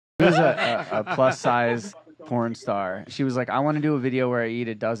She was a plus size porn star. She was like, I want to do a video where I eat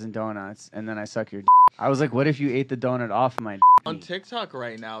a dozen donuts and then I suck your. I was like, what if you ate the donut off my? On TikTok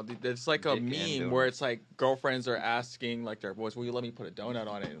right now, there's like a meme where it's like girlfriends are asking like their boys, "Will you let me put a donut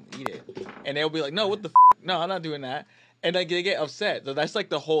on it and eat it?" And they'll be like, "No, what the? No, I'm not doing that." And like they get upset. So that's like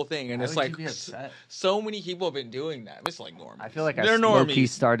the whole thing. And it's like so many people have been doing that. It's like normal. I feel like I low-key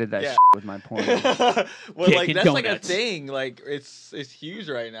started that with my porn. Well, like that's like a thing. Like it's huge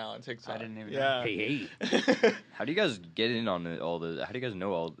right now on TikTok. I didn't even know. Hey. How do you guys get in on all the? How do you guys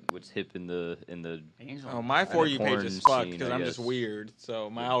know all what's hip in the Oh, my For You page is fucked because I'm just weird. So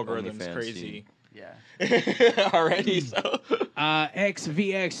my algorithm's crazy. Yeah. Already, so.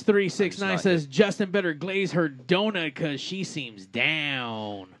 XVX369 says Justin better glaze her donut because she seems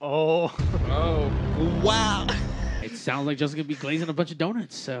down. Oh. Wow. It sounds like Justin's going to be glazing a bunch of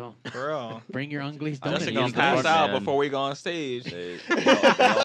donuts, so. Bro. Bring your unglazed donut. Justin going to pass out before we go on stage.